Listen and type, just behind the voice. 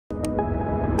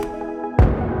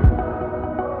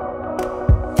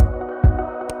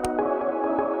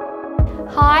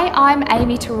Hi, I'm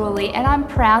Aimee Tarulli and I'm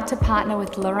proud to partner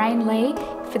with Lorraine Lee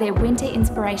for their Winter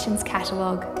Inspirations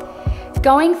catalogue.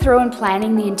 Going through and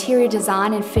planning the interior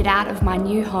design and fit out of my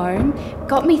new home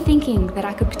got me thinking that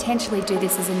I could potentially do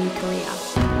this as a new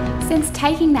career. Since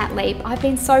taking that leap, I've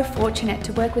been so fortunate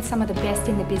to work with some of the best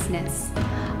in the business.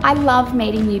 I love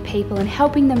meeting new people and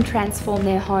helping them transform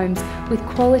their homes with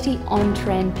quality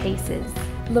on-trend pieces.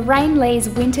 Lorraine Lee's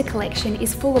winter collection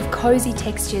is full of cosy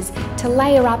textures to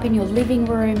layer up in your living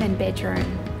room and bedroom.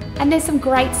 And there's some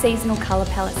great seasonal colour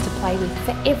palettes to play with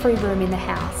for every room in the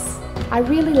house. I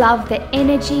really love the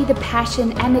energy, the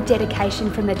passion and the dedication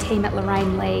from the team at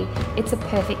Lorraine Lee. It's a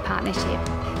perfect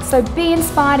partnership. So be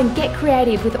inspired and get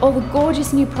creative with all the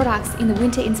gorgeous new products in the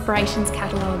Winter Inspirations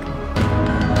catalogue.